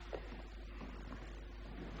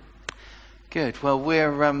Good. Well,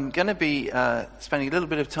 we're going to be spending a little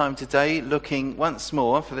bit of time today looking once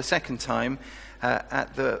more, for the second time,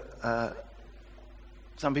 at the,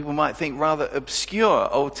 some people might think, rather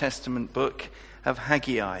obscure Old Testament book of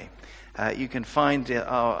Haggai. You can find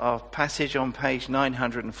our passage on page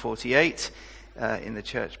 948 in the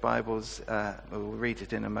church Bibles. We'll read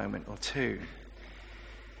it in a moment or two.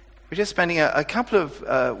 We're just spending a couple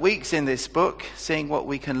of weeks in this book, seeing what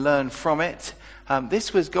we can learn from it.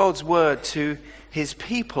 This was God's word to his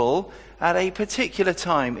people at a particular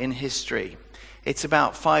time in history. It's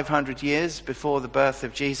about 500 years before the birth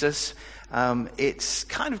of Jesus. It's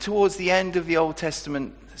kind of towards the end of the Old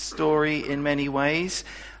Testament story in many ways.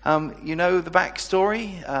 You know the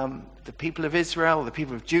backstory. The people of Israel, the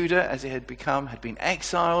people of Judah, as it had become, had been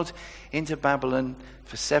exiled into Babylon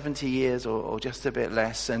for 70 years or just a bit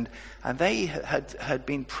less. And they had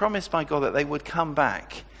been promised by God that they would come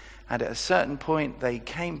back. And at a certain point, they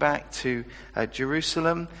came back to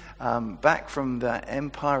Jerusalem, back from the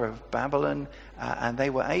empire of Babylon, and they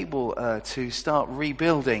were able to start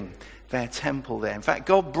rebuilding their temple there. In fact,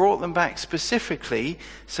 God brought them back specifically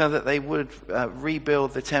so that they would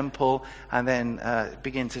rebuild the temple and then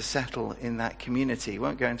begin to settle in that community.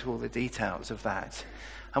 Won't go into all the details of that.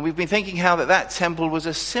 And we've been thinking how that temple was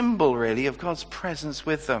a symbol, really, of God's presence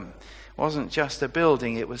with them. It wasn't just a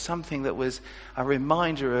building, it was something that was a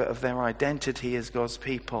reminder of their identity as God's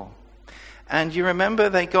people. And you remember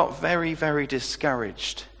they got very, very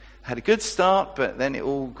discouraged. Had a good start, but then it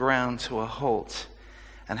all ground to a halt.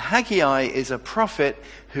 And Haggai is a prophet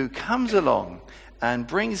who comes along and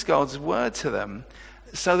brings God's word to them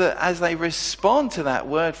so that as they respond to that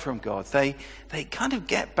word from God, they kind of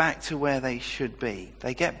get back to where they should be.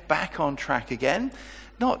 They get back on track again.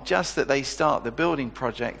 Not just that they start the building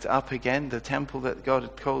project up again, the temple that God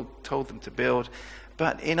had told them to build,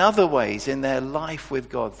 but in other ways, in their life with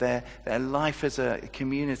God, their life as a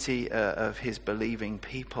community of his believing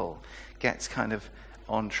people gets kind of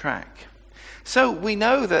on track. So we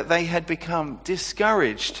know that they had become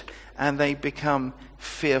discouraged and they become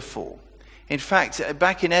fearful. In fact,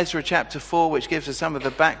 back in Ezra chapter 4, which gives us some of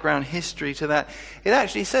the background history to that, it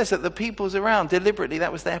actually says that the peoples around, deliberately,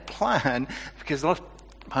 that was their plan, because a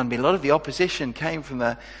lot of the opposition came from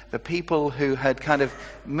the people who had kind of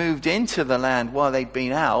moved into the land while they'd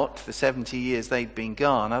been out. For 70 years they'd been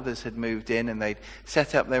gone. Others had moved in and they'd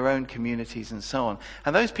set up their own communities and so on.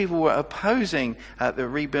 And those people were opposing the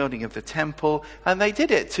rebuilding of the temple, and they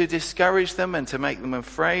did it to discourage them and to make them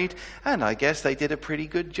afraid. And I guess they did a pretty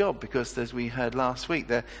good job, because as we heard last week,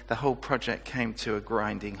 the whole project came to a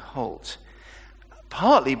grinding halt.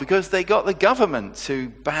 Partly because they got the government to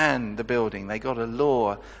ban the building. They got a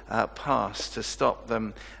law passed to stop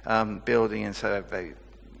them building, and so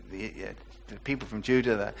the people from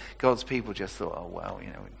Judah, God's people, just thought, oh well,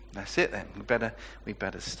 that's it then. We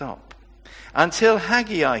better stop. Until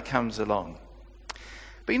Haggai comes along.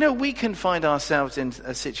 But we can find ourselves in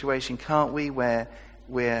a situation, can't we, where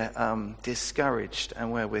we're discouraged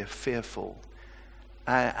and where we're fearful.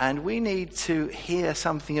 And we need to hear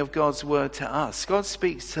something of God's word to us. God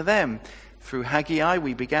speaks to them through Haggai.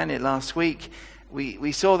 We began it last week.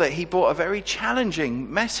 We saw that he brought a very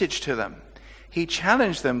challenging message to them. He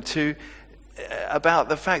challenged them about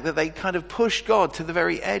the fact that they kind of pushed God to the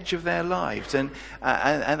very edge of their lives, and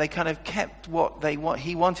they kind of kept what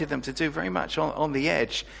he wanted them to do very much on the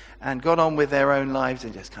edge, and got on with their own lives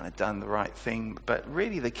and just kind of done the right thing. But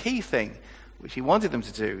really the key thing, which he wanted them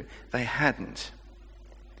to do, they hadn't.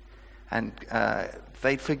 And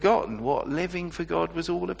they'd forgotten what living for God was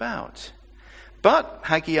all about. But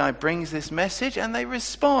Haggai brings this message and they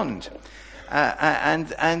respond.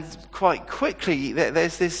 And quite quickly,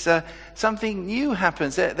 there's this, something new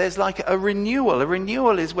happens. There's like a renewal. A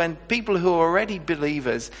renewal is when people who are already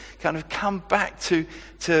believers kind of come back to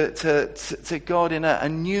God in a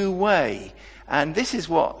new way. And this is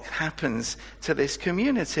what happens to this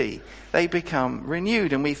community. They become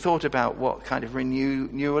renewed. And we thought about what kind of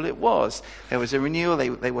renewal it was. There was a renewal.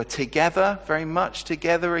 They were together, very much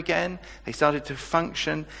together again. They started to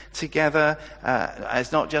function together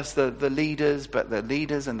as not just the leaders, but the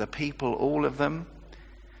leaders and the people, all of them.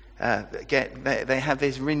 They have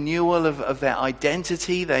this renewal of their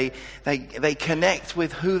identity. They connect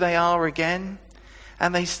with who they are again.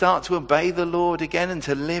 And they start to obey the Lord again and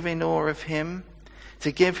to live in awe of him,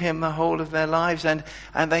 to give him the whole of their lives. And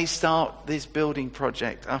they start this building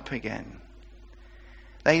project up again.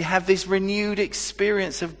 They have this renewed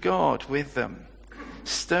experience of God with them,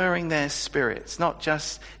 stirring their spirits, not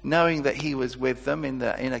just knowing that he was with them in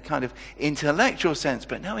a kind of intellectual sense,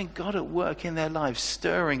 but knowing God at work in their lives,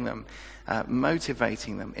 stirring them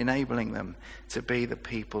motivating them, enabling them to be the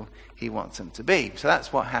people he wants them to be. So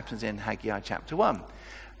that's what happens in Haggai chapter 1.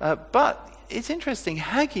 But it's interesting,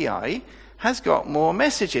 Haggai has got more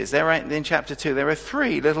messages. There are, in chapter 2, there are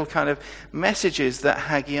 3 little kind of messages that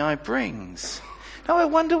Haggai brings. Now I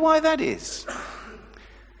wonder why that is.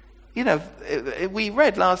 You know, we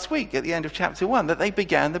read last week at the end of chapter 1 that they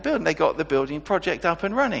began the building. They got the building project up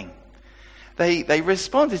and running. They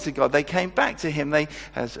responded to God. They came back to him. I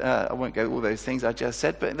won't go all those things I just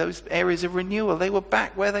said, but those areas of renewal, they were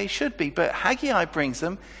back where they should be. But Haggai brings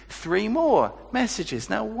them 3 more messages.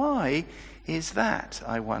 Now why is that,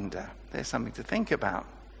 I wonder? There's something to think about.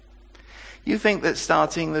 You think that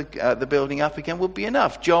starting the building up again would be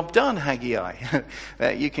enough. Job done, Haggai.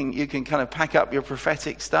 You can kind of pack up your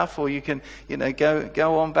prophetic stuff, or you can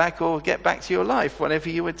go on back or get back to your life, whatever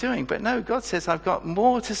you were doing. But no, God says, I've got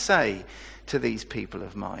more to say to these people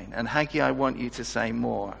of mine. And Haggai, I want you to say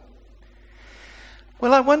more.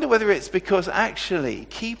 Well, I wonder whether it's because actually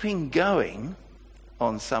keeping going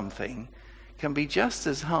on something can be just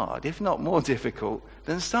as hard, if not more difficult,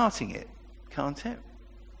 than starting it, can't it?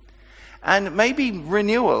 And maybe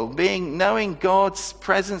renewal, knowing God's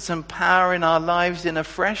presence and power in our lives in a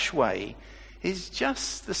fresh way, is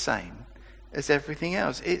just the same as everything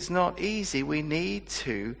else. It's not easy. We need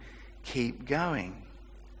to keep going.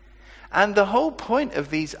 And the whole point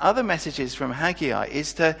of these other messages from Haggai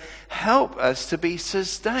is to help us to be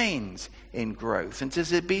sustained in growth and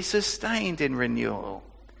to be sustained in renewal.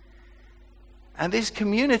 And this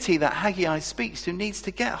community that Haggai speaks to needs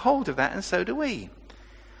to get hold of that, and so do we.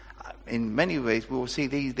 In many ways, we will see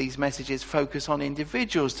these messages focus on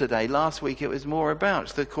individuals today. Last week, it was more about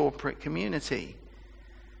the corporate community.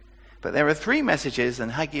 But there are 3 messages,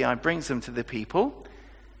 and Haggai brings them to the people.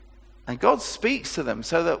 And God speaks to them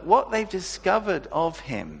so that what they've discovered of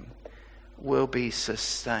him will be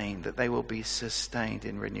sustained, that they will be sustained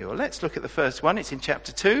in renewal. Let's look at the first one. It's in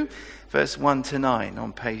chapter 2, verse 1 to 9,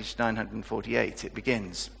 on page 948. It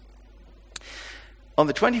begins. On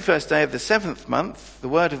the 21st day of the 7th month, the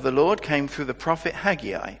word of the Lord came through the prophet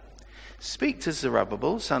Haggai. Speak to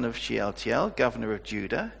Zerubbabel, son of Shealtiel, governor of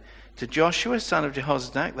Judah, to Joshua, son of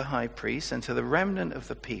Jehozadak, the high priest, and to the remnant of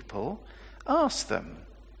the people. Ask them,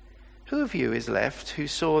 who of you is left who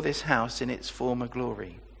saw this house in its former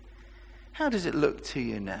glory? How does it look to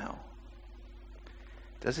you now?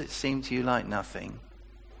 Does it seem to you like nothing?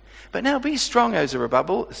 But now be strong, O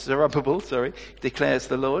Zerubbabel, declares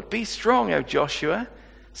the Lord. Be strong, O Joshua,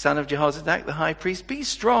 son of Jehozadak, the high priest. Be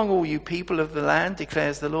strong, all you people of the land,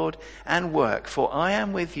 declares the Lord, and work, for I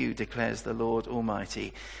am with you, declares the Lord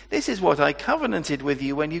Almighty. This is what I covenanted with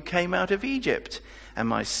you when you came out of Egypt, and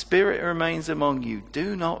my spirit remains among you.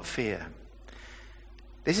 Do not fear.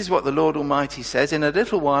 This is what the Lord Almighty says. In a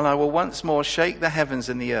little while I will once more shake the heavens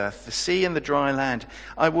and the earth, the sea and the dry land.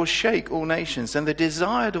 I will shake all nations, and the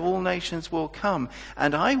desired of all nations will come,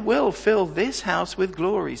 and I will fill this house with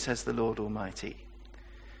glory, says the Lord Almighty.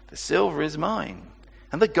 The silver is mine,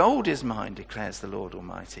 and the gold is mine, declares the Lord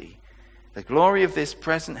Almighty. The glory of this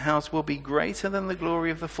present house will be greater than the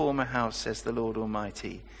glory of the former house, says the Lord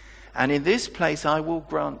Almighty. And in this place I will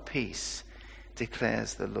grant peace,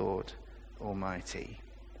 declares the Lord Almighty.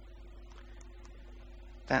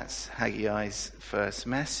 That's Haggai's first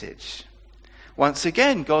message. Once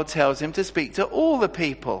again, God tells him to speak to all the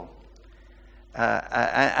people.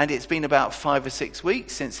 And it's been about 5 or 6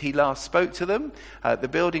 weeks since he last spoke to them. The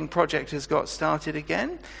building project has got started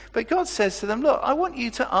again. But God says to them, look, I want you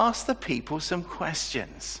to ask the people some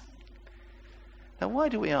questions. Now, why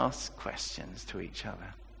do we ask questions to each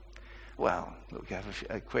other? Well, look, we have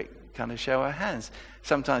a quick kind of show of hands.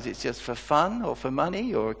 Sometimes it's just for fun or for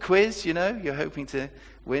money or a quiz, You're hoping to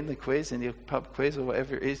win the quiz in your pub quiz or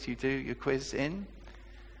whatever it is you do your quiz in.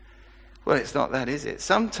 Well, it's not that, is it?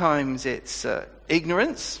 Sometimes it's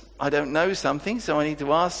ignorance. I don't know something, so I need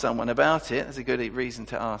to ask someone about it. That's a good reason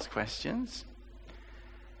to ask questions.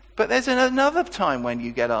 But there's another time when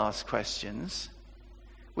you get asked questions,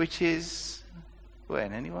 which is,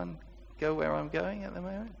 when? Anyone go where I'm going at the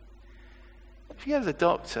moment? If you go to the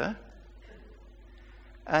doctor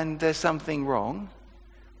and there's something wrong,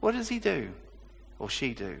 what does he do? Or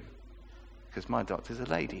she do? Because my doctor's a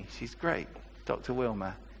lady. She's great. Dr.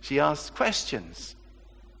 Wilma. She asks questions.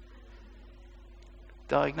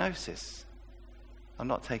 Diagnosis. I'm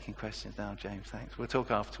not taking questions now, James, thanks. We'll talk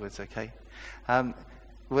afterwards, okay?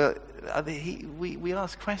 We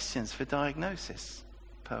ask questions for diagnosis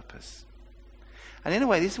purpose. And in a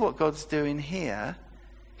way, this is what God's doing here.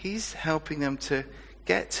 He's helping them to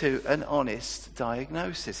get to an honest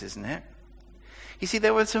diagnosis, isn't it? You see,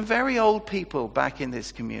 there were some very old people back in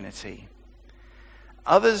this community.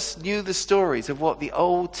 Others knew the stories of what the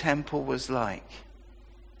old temple was like.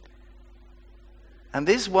 And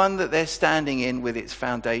this one that they're standing in with its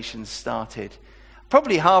foundations started,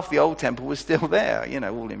 probably half the old temple was still there,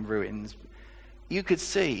 all in ruins. You could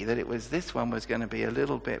see that this one was going to be a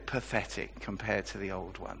little bit pathetic compared to the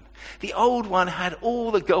old one. The old one had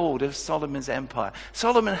all the gold of Solomon's empire.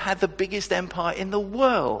 Solomon had the biggest empire in the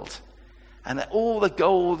world. And all the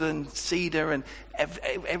gold and cedar and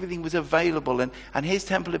everything was available. And his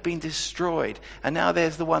temple had been destroyed. And now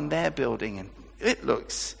there's the one they're building. And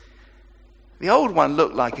the old one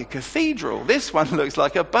looked like a cathedral. This one looks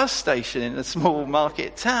like a bus station in a small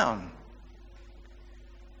market town.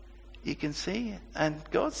 You can see. And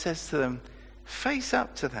God says to them, face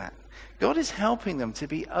up to that. God is helping them to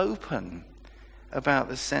be open about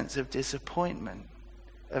the sense of disappointment,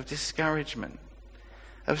 of discouragement,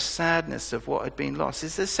 of sadness of what had been lost.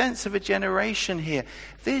 It's the sense of a generation here.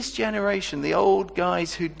 This generation, the old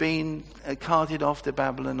guys who'd been carted off to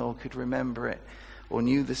Babylon or could remember it or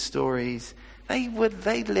knew the stories, they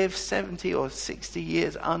lived 70 or 60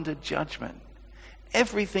 years under judgment.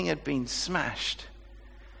 Everything had been smashed.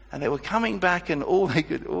 And they were coming back, and all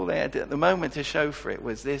they had at the moment to show for it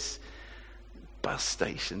was this bus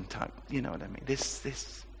station type, you know what I mean?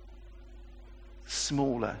 This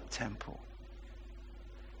smaller temple.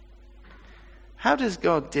 How does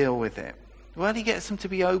God deal with it? Well, he gets them to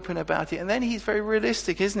be open about it, and then he's very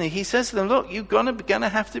realistic, isn't he? He says to them, look, you're going to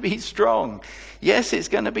have to be strong. Yes, it's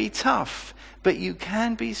going to be tough, but you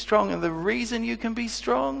can be strong. And the reason you can be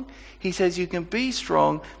strong, he says you can be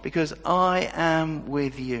strong because I am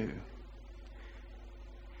with you.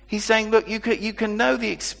 He's saying, look, you can know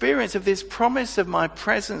the experience of this promise of my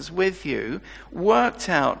presence with you worked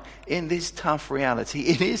out in this tough reality.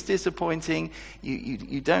 It is disappointing.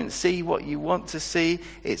 You don't see what you want to see.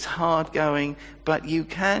 It's hard going, but you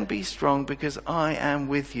can be strong because I am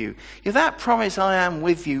with you. That promise, I am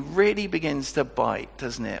with you, really begins to bite,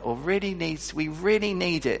 doesn't it? Or we really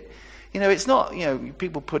need it. It's not,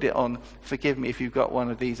 people put it on, forgive me if you've got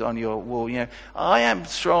one of these on your wall, I am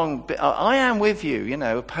strong, I am with you,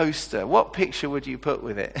 a poster. What picture would you put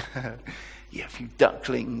with it? A few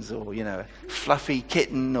ducklings or, a fluffy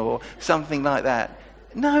kitten or something like that.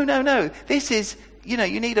 No. This is, you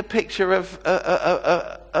need a picture of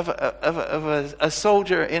a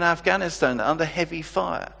soldier in Afghanistan under heavy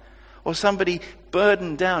fire. Or somebody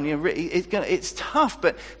burdened down. It's tough,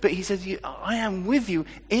 but he says, I am with you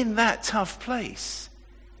in that tough place.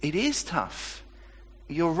 It is tough.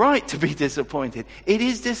 You're right to be disappointed. It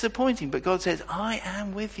is disappointing, but God says, I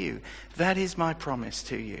am with you. That is my promise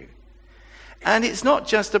to you. And it's not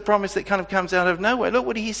just a promise that kind of comes out of nowhere. Look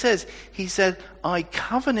what he says. He said, I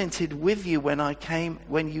covenanted with you when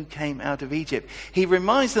you came out of Egypt. He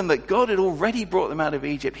reminds them that God had already brought them out of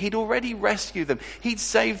Egypt. He'd already rescued them. He'd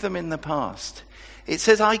saved them in the past. It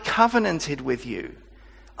says, I covenanted with you.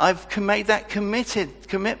 I've made that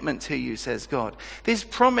commitment to you, says God. This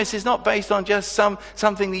promise is not based on just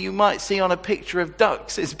something that you might see on a picture of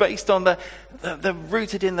ducks. It's based on the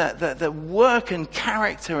rooted in the work and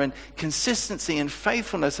character and consistency and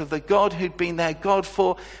faithfulness of the God who'd been their God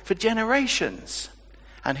for generations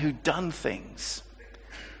and who'd done things.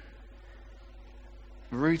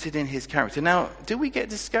 Rooted in his character. Now, do we get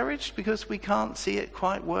discouraged because we can't see it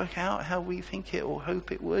quite work out how we think it or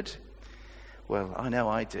hope it would? Well, I know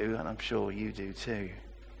I do, and I'm sure you do too.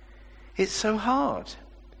 It's so hard.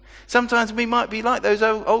 Sometimes we might be like those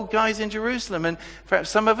old guys in Jerusalem, and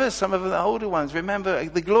perhaps some of the older ones, remember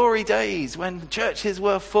the glory days when churches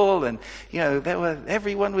were full, and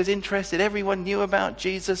everyone was interested, everyone knew about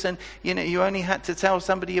Jesus, and you only had to tell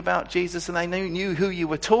somebody about Jesus, and they knew who you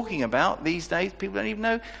were talking about. These days, people don't even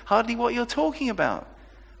know hardly what you're talking about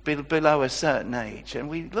below a certain age. And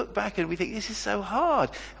we look back and we think, this is so hard.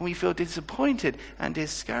 And we feel disappointed and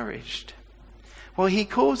discouraged. Well, he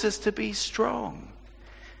calls us to be strong.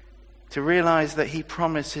 To realize that he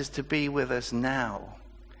promises to be with us now.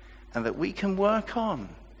 And that we can work on.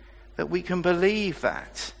 That we can believe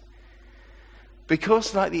that.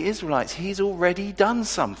 Because like the Israelites, he's already done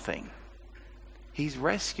something. He's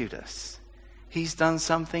rescued us. He's done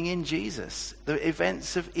something in Jesus. The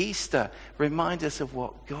events of Easter remind us of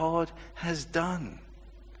what God has done.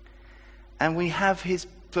 And we have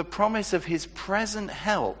the promise of his present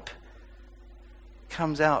help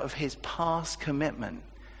comes out of his past commitment.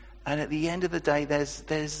 And at the end of the day,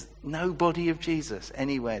 there's no body of Jesus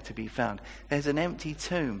anywhere to be found. There's an empty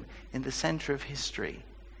tomb in the center of history.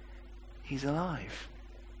 He's alive.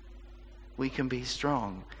 We can be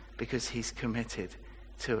strong because he's committed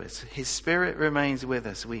to us. His Spirit remains with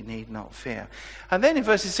us. We need not fear. And then in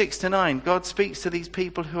verses 6 to 9, God speaks to these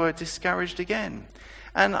people who are discouraged again.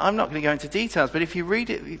 And I'm not going to go into details, but if you read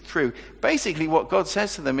it through, basically what God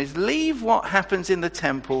says to them is, leave what happens in the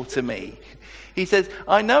temple to me. He says,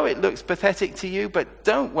 I know it looks pathetic to you, but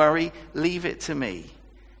don't worry, leave it to me.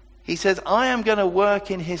 He says, I am going to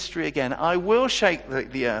work in history again. I will shake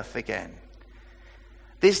the earth again.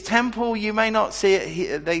 This temple, you may not see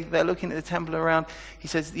it. They're looking at the temple around. He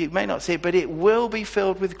says, you may not see it, but it will be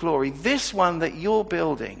filled with glory. This one that you're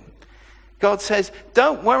building, God says,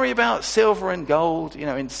 don't worry about silver and gold. You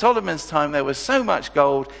know, in Solomon's time, there was so much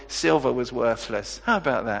gold, silver was worthless. How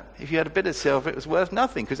about that? If you had a bit of silver, it was worth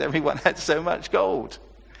nothing because everyone had so much gold.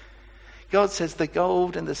 God says, the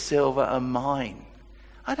gold and the silver are mine.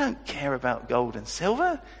 I don't care about gold and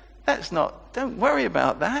silver. Don't worry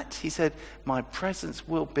about that. He said, my presence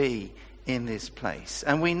will be in this place.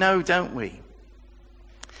 And we know, don't we,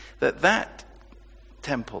 that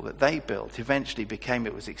temple that they built eventually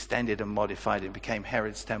it was extended and modified. It became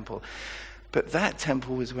Herod's temple. But that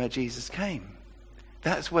temple was where Jesus came.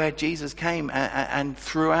 That's where Jesus came and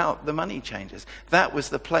threw out the money changers. That was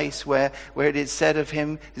the place where it is said of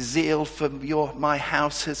him, zeal for my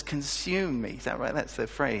house has consumed me. Is that right? That's the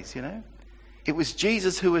phrase, you know? It was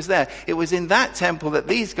Jesus who was there. It was in that temple that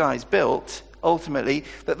these guys built, ultimately,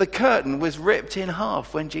 that the curtain was ripped in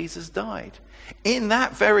half when Jesus died. In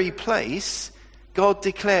that very place, God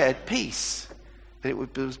declared peace. That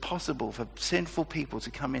it was possible for sinful people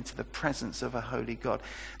to come into the presence of a holy God.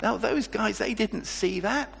 Now, those guys, they didn't see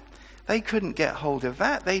that. They couldn't get hold of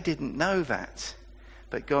that. They didn't know that.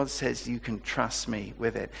 But God says, you can trust me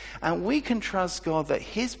with it. And we can trust God that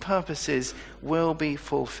his purposes will be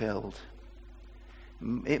fulfilled.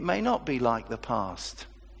 It may not be like the past.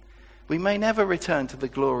 We may never return to the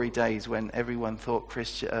glory days when everyone thought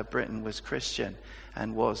Britain was Christian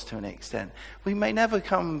and was to an extent. We may never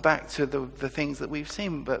come back to the things that we've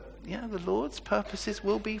seen, but the Lord's purposes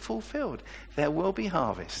will be fulfilled. There will be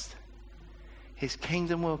harvest. His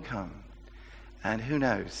kingdom will come. And who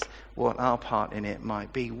knows what our part in it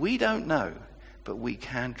might be. We don't know, but we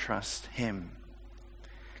can trust him.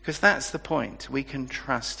 Because that's the point. We can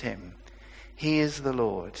trust him. He is the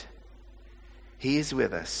Lord. He is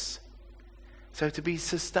with us. So to be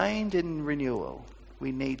sustained in renewal,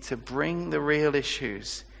 we need to bring the real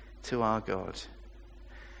issues to our God.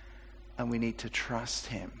 And we need to trust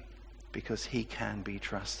him because he can be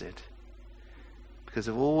trusted. Because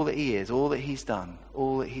of all that he is, all that he's done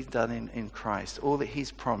in Christ, all that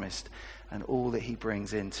he's promised, and all that he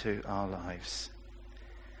brings into our lives.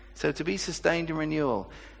 So to be sustained in renewal,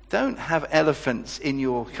 don't have elephants in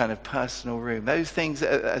your kind of personal room. Those things,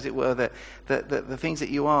 as it were, the things that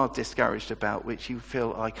you are discouraged about, which you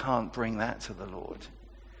feel, I can't bring that to the Lord.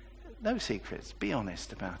 No secrets. Be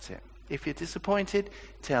honest about it. If you're disappointed,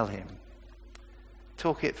 tell him.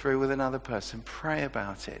 Talk it through with another person. Pray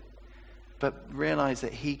about it. But realize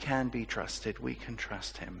that he can be trusted. We can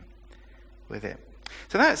trust him with it.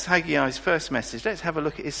 So that's Haggai's first message. Let's have a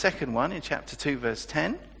look at his second one in chapter 2, verse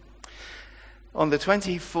 10. On the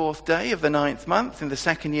 24th day of the 9th month, in the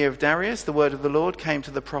second year of Darius, the word of the Lord came to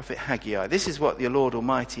the prophet Haggai. This is what the Lord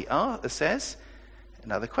Almighty says.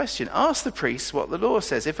 Another question. Ask the priests what the law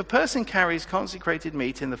says. If a person carries consecrated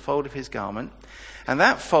meat in the fold of his garment, and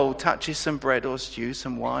that fold touches some bread or stew,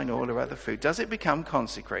 some wine, oil, or other food, does it become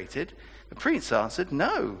consecrated? The priests answered,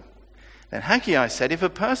 no. Then Haggai said, if a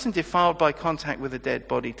person defiled by contact with a dead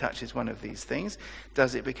body touches one of these things,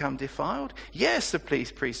 does it become defiled? Yes, the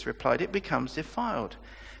priest replied, it becomes defiled.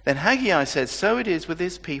 Then Haggai said, so it is with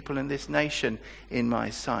this people and this nation in my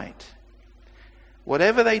sight.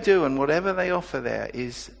 Whatever they do and whatever they offer there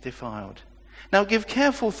is defiled. Now give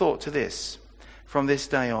careful thought to this from this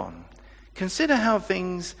day on. Consider how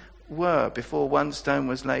things were before one stone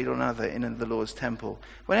was laid on another in the Lord's temple.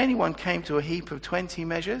 When anyone came to a heap of 20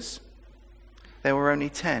 measures, there were only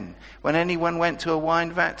 10. When anyone went to a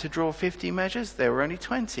wine vat to draw 50 measures, there were only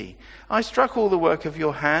 20. I struck all the work of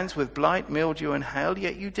your hands with blight, mildew, and hail,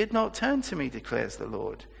 yet you did not turn to me, declares the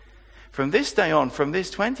Lord. From this day on, from this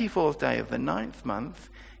 24th day of the 9th month,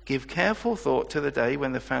 give careful thought to the day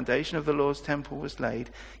when the foundation of the Lord's temple was laid.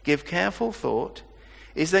 Give careful thought.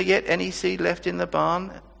 Is there yet any seed left in the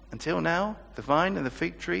barn? Until now, the vine and the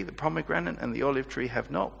fig tree, the pomegranate and the olive tree have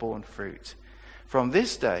not borne fruit. From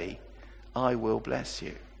this day, I will bless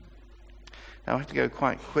you. Now I have to go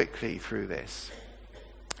quite quickly through this.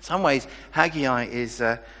 In some ways, Haggai is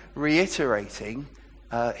reiterating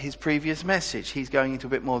his previous message. He's going into a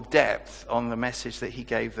bit more depth on the message that he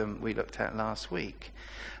gave them we looked at last week.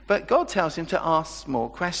 But God tells him to ask more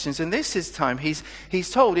questions. And this time he's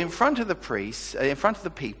told in front of the priests, in front of the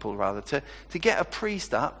people rather, to get a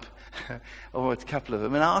priest up, or a couple of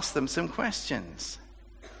them, and ask them some questions.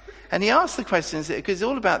 And he asked the questions because it's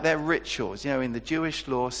all about their rituals. You know, in the Jewish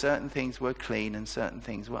law, certain things were clean and certain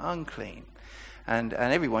things were unclean. And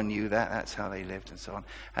everyone knew that. That's how they lived and so on.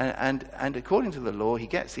 And according to the law, he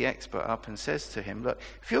gets the expert up and says to him, look,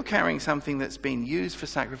 if you're carrying something that's been used for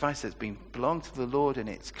sacrifice, that's been belonged to the Lord and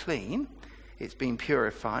it's clean, it's been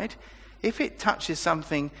purified, if it touches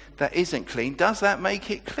something that isn't clean, does that make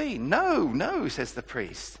it clean? No, says the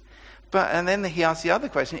priest. And then he asks the other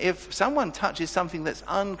question, if someone touches something that's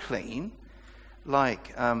unclean,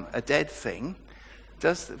 like a dead thing,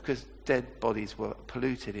 because dead bodies were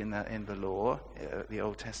polluted in the law, the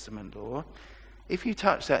Old Testament law. If you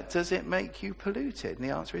touch that, does it make you polluted? And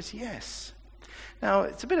the answer is yes. Now,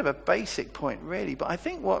 it's a bit of a basic point, really, but I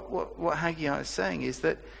think what Haggai is saying is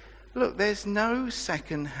that, look, there's no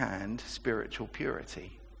second-hand spiritual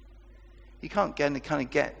purity. You can't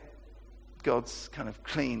get God's kind of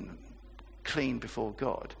clean before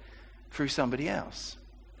God through somebody else.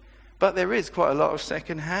 But there is quite a lot of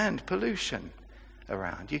second-hand pollution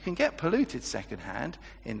around. You can get polluted second-hand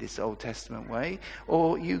in this Old Testament way,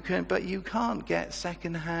 but you can't get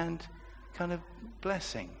second-hand kind of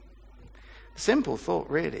blessing. Simple thought,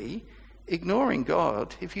 really. Ignoring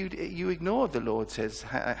God, if you ignored the Lord, says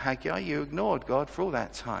Haggai, you ignored God for all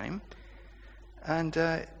that time, and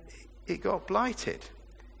it got blighted.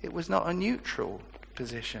 It was not a neutral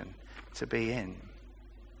position to be in.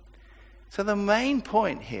 So the main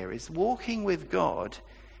point here is walking with God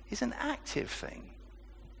is an active thing.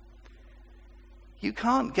 You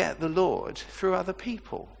can't get the Lord through other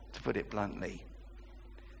people, to put it bluntly.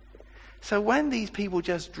 So when these people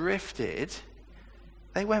just drifted,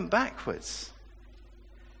 they went backwards.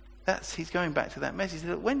 He's going back to that message.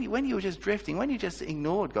 When you were just drifting, when you just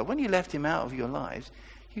ignored God, when you left him out of your lives,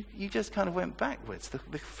 you just kind of went backwards. The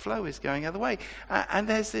flow is going the other way. And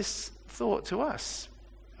there's this thought to us,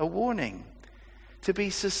 a warning. To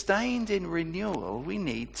be sustained in renewal, we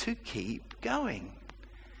need to keep going.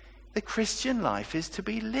 The Christian life is to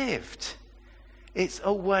be lived. It's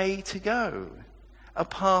a way to go, a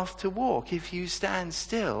path to walk. If you stand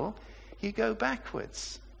still, you go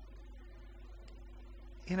backwards.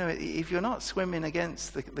 You know, if you're not swimming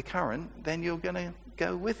against the current, then you're going to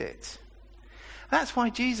go with it. That's why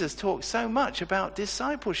Jesus talks so much about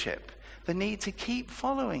discipleship, the need to keep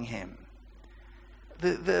following him.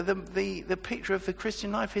 The picture of the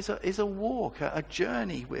Christian life is a walk, a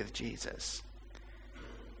journey with Jesus.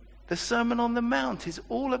 The Sermon on the Mount is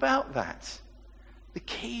all about that. The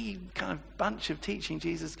key kind of bunch of teaching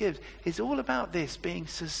Jesus gives is all about this, being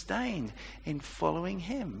sustained in following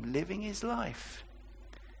him, living his life.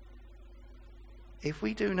 If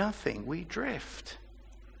we do nothing, we drift.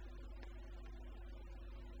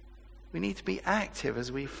 We need to be active as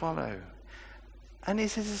we follow. And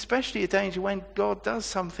this is especially a danger when God does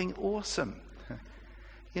something awesome.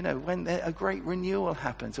 You know, when a great renewal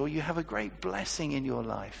happens, or you have a great blessing in your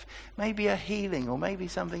life, maybe a healing, or maybe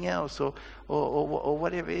something else, or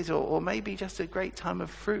whatever it is, or maybe just a great time of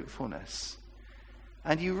fruitfulness.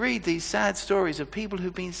 And you read these sad stories of people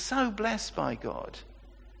who've been so blessed by God,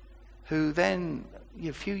 who then,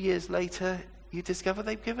 a few years later, you discover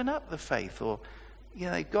they've given up the faith, or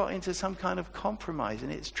they got into some kind of compromise,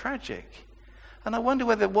 and it's tragic. And I wonder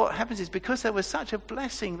whether what happens is because there was such a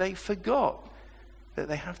blessing, they forgot that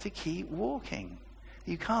they have to keep walking.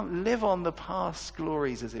 You can't live on the past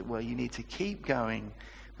glories, as it were. You need to keep going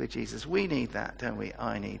with Jesus. We need that, don't we?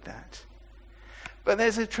 I need that. But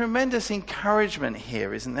there's a tremendous encouragement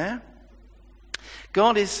here, isn't there?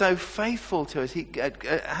 God is so faithful to us.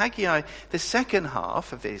 Haggai, the second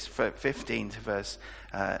half of this, 15 to verse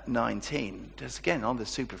 19, just again on the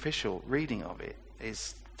superficial reading of it,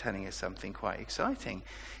 is telling us something quite exciting.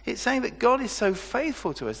 It's saying that God is so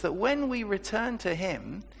faithful to us that when we return to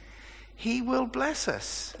him, he will bless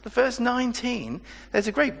us. The verse 19, there's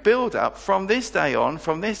a great build-up from this day on,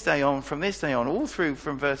 from this day on, from this day on, all through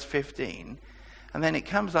from verse 15. And then it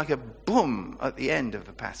comes like a boom at the end of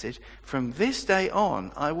the passage. From this day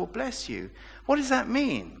on, I will bless you. What does that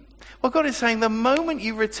mean? Well, God is saying the moment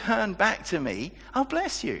you return back to me, I'll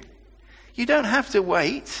bless you. You don't have to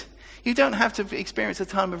wait. You don't have to experience a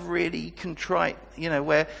time of really contrite,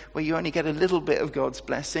 where you only get a little bit of God's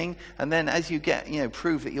blessing, and then as you get,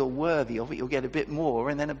 prove that you're worthy of it, you'll get a bit more,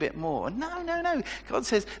 and then a bit more. No. God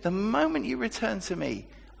says, the moment you return to me,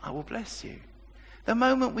 I will bless you. The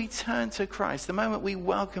moment we turn to Christ, the moment we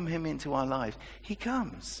welcome him into our lives, he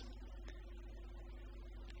comes.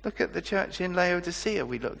 Look at the church in Laodicea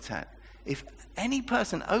we looked at. If any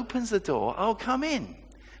person opens the door, I'll come in.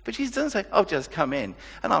 But Jesus doesn't say, "Oh, just come in."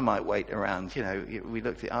 And I might wait around, we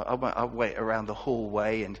looked at, I'll wait around the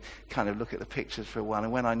hallway and kind of look at the pictures for a while.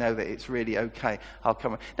 And when I know that it's really okay, I'll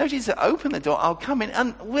come in. No, Jesus said, "Open the door, I'll come in,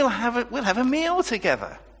 and we'll have a meal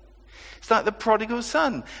together." It's like the prodigal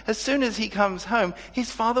son. As soon as he comes home,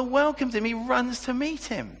 his father welcomes him. He runs to meet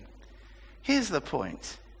him. Here's the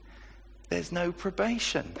point. There's no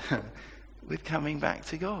probation with coming back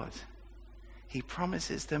to God. He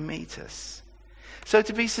promises to meet us. So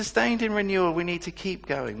to be sustained in renewal, we need to keep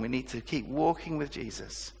going. We need to keep walking with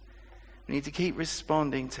Jesus. We need to keep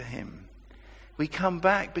responding to him. We come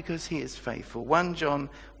back because he is faithful. 1 John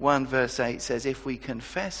 1 verse 8 says, "If we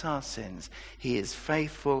confess our sins, he is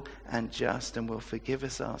faithful and just and will forgive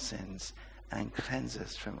us our sins and cleanse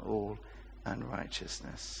us from all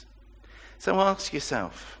unrighteousness." So ask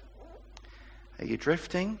yourself, are you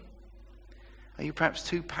drifting? Are you perhaps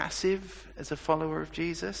too passive as a follower of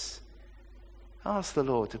Jesus? Ask the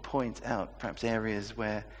Lord to point out perhaps areas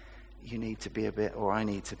where you need to be I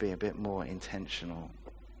need to be a bit more intentional.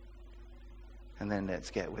 And then let's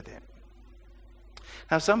get with it.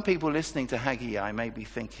 Now, some people listening to Haggai may be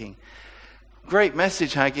thinking, "Great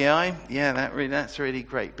message, Haggai. Yeah, that's really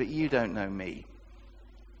great. But you don't know me.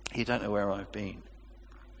 You don't know where I've been.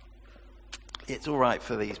 It's all right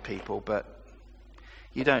for these people, but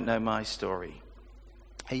you don't know my story.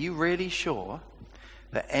 Are you really sure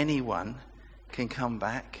that anyone can come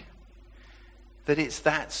back? That it's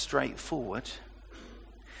that straightforward?"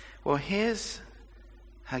 Well, here's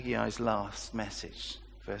Haggai's last message,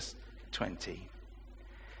 verse 20.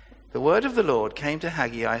 "The word of the Lord came to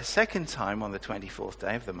Haggai a second time on the 24th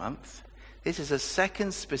day of the month." This is a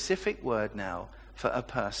second specific word now for a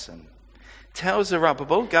person. "Tell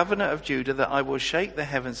Zerubbabel, governor of Judah, that I will shake the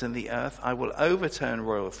heavens and the earth. I will overturn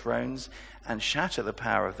royal thrones and shatter the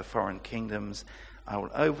power of the foreign kingdoms. I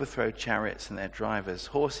will overthrow chariots and their drivers.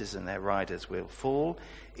 Horses and their riders will fall,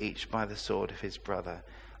 each by the sword of his brother.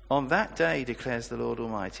 On that day, declares the Lord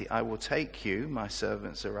Almighty, I will take you, my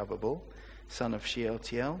servant Zerubbabel, son of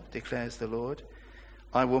Shealtiel, declares the Lord.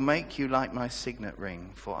 I will make you like my signet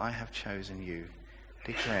ring, for I have chosen you,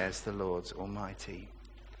 declares the Lord Almighty."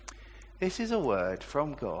 This is a word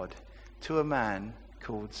from God to a man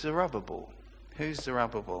called Zerubbabel. Who's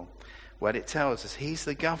Zerubbabel? Well, it tells us he's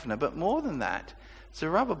the governor, but more than that,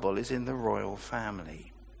 Zerubbabel is in the royal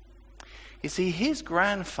family. You see, his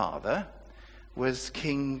grandfather was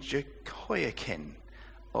King Jehoiakim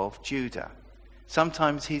of Judah.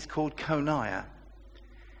 Sometimes he's called Coniah.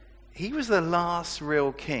 He was the last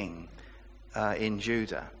real king in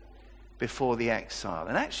Judah before the exile.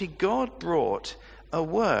 And actually God brought a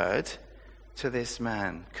word to this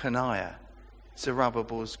man, Coniah,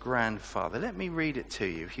 Zerubbabel's grandfather. Let me read it to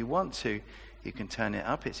you. If you want to, you can turn it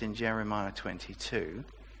up. It's in Jeremiah 22.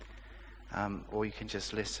 Or you can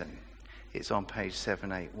just listen. It's on page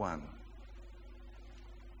 781.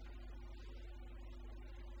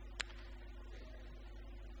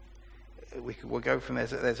 We'll go from there.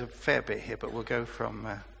 There's a fair bit here, but we'll go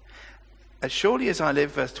from... As surely as I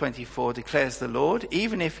live, verse 24, declares the Lord,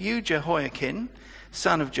 even if you, Jehoiakim,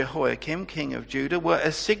 son of Jehoiakim, king of Judah, were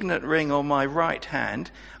a signet ring on my right hand,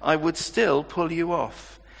 I would still pull you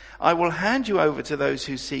off. I will hand you over to those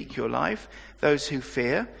who seek your life, those who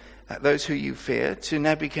you fear, to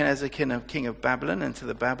Nebuchadnezzar, king of Babylon, and to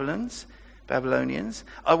the Babylonians.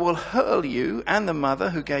 I will hurl you and the mother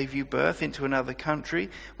who gave you birth into another country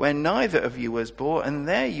where neither of you was born, and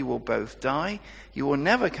there you will both die. You will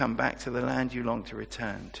never come back to the land you long to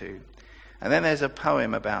return to. And then there's a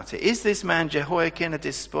poem about it. Is this man Jehoiakim a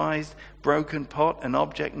despised, broken pot, an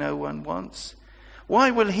object no one wants?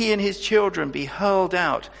 Why will he and his children be hurled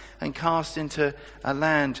out and cast into a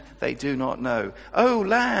land they do not know? Oh,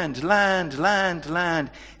 land, land, land,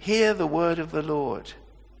 land, hear the word of the Lord.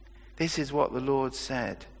 This is what the Lord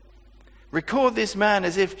said. Record this man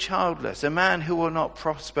as if childless, a man who will not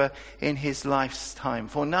prosper in his lifetime,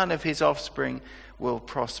 for none of his offspring will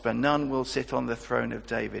prosper. None will sit on the throne of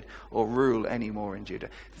David or rule anymore in Judah.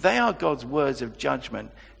 They are God's words of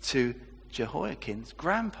judgment to Jehoiakim's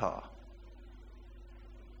grandpa.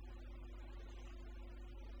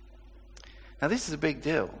 Now, this is a big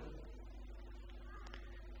deal.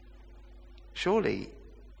 Surely,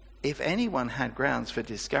 if anyone had grounds for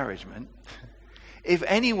discouragement, if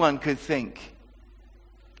anyone could think,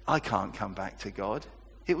 I can't come back to God,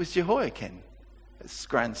 it was Jehoiakim, his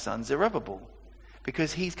grandson Zerubbabel,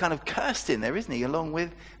 because he's kind of cursed in there, isn't he, along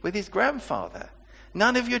with his grandfather.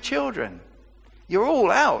 None of your children. You're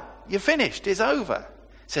all out. You're finished. It's over,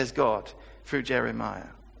 says God through Jeremiah.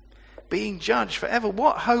 Being judged forever.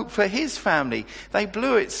 What hope for his family? They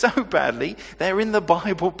blew it so badly, they're in the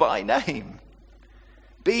Bible by name.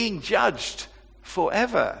 Being judged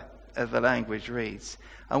forever, as the language reads.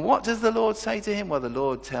 And what does the Lord say to him? Well, the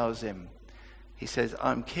Lord tells him, he says,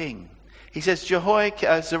 I'm king. He says,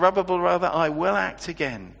 Zerubbabel, I will act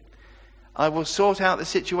again. I will sort out the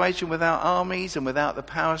situation without armies and without the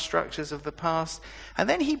power structures of the past. And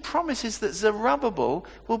then he promises that Zerubbabel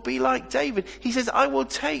will be like David. He says, I will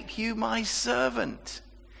take you, my servant.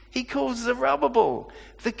 He calls Zerubbabel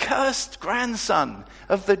the cursed grandson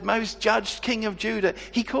of the most judged king of Judah.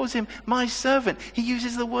 He calls him my servant. He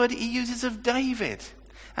uses the word he uses of David.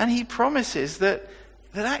 And he promises that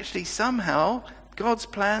actually somehow God's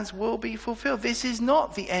plans will be fulfilled. This is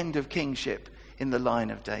not the end of kingship in the line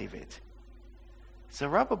of David.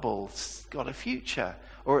 Zerubbabel's got a future,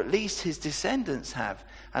 or at least his descendants have.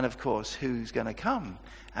 And of course, who's going to come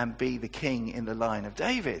and be the king in the line of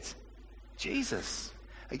David? Jesus.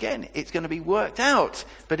 Again, it's going to be worked out,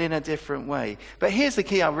 but in a different way. But here's the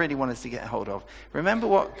key I really want us to get hold of. Remember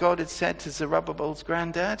what God had said to Zerubbabel's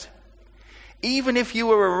granddad? Even if you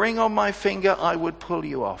were a ring on my finger, I would pull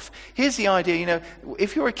you off. Here's the idea,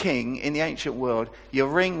 if you're a king in the ancient world, your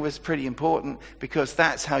ring was pretty important because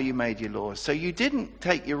that's how you made your laws. So you didn't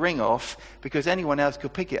take your ring off because anyone else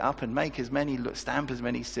could pick it up and stamp as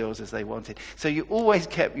many seals as they wanted. So you always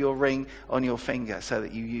kept your ring on your finger so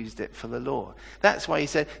that you used it for the law. That's why he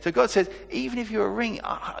said, so God says, even if you're a ring,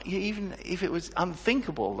 even if it was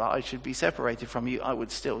unthinkable that I should be separated from you, I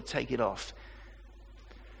would still take it off.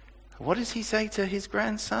 What does he say to his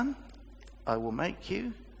grandson? I will make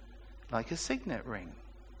you like a signet ring.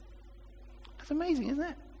 That's amazing, isn't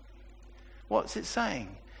it? What's it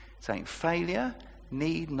saying? It's saying failure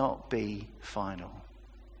need not be final.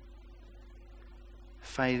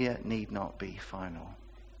 Failure need not be final.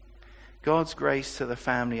 God's grace to the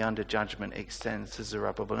family under judgment extends to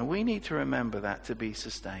Zerubbabel, and we need to remember that to be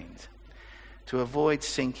sustained. To avoid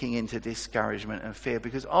sinking into discouragement and fear,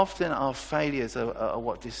 because often our failures are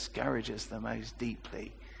what discourages the most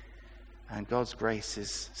deeply. And God's grace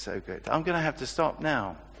is so good. I'm going to have to stop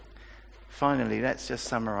now. Finally, let's just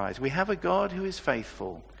summarize. We have a God who is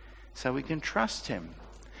faithful, so we can trust him.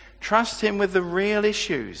 Trust him with the real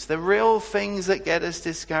issues, the real things that get us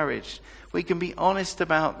discouraged. We can be honest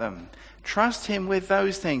about them. Trust him with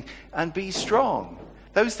those things and be strong.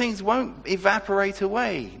 Those things won't evaporate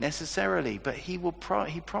away necessarily, but he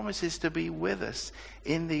promises to be with us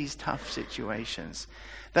in these tough situations.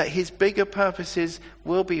 That his bigger purposes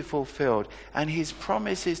will be fulfilled, and his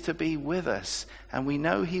promise is to be with us. And we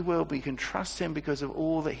know he will. We can trust him because of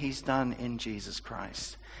all that he's done in Jesus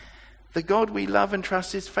Christ. The God we love and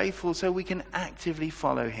trust is faithful, so we can actively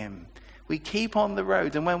follow him. We keep on the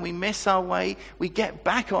road, and when we miss our way, we get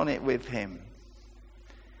back on it with him.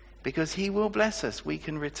 Because he will bless us, we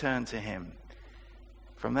can return to him.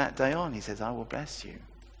 From that day on, he says, I will bless you.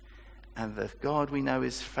 And the God we know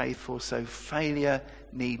is faithful, so failure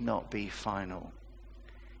need not be final.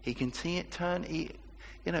 He can turn,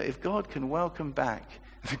 if God can welcome back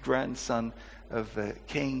the grandson of the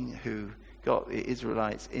king who got the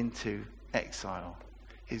Israelites into exile,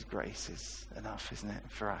 his grace is enough, isn't it,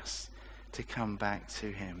 for us to come back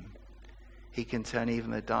to him. He can turn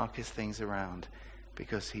even the darkest things around,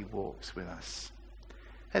 because he walks with us.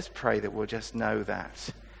 Let's pray that we'll just know that,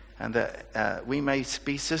 and that we may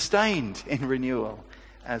be sustained in renewal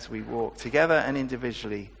as we walk together and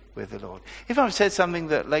individually with the Lord. If I've said something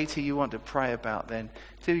that later you want to pray about, then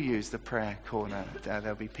do use the prayer corner.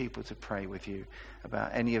 There'll be people to pray with you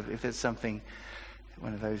about if there's something,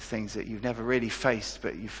 one of those things that you've never really faced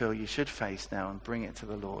but you feel you should face now, and bring it to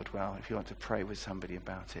the Lord. Well, if you want to pray with somebody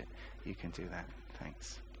about it, you can do that.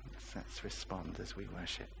 Thanks. Let's respond as we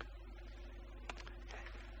worship.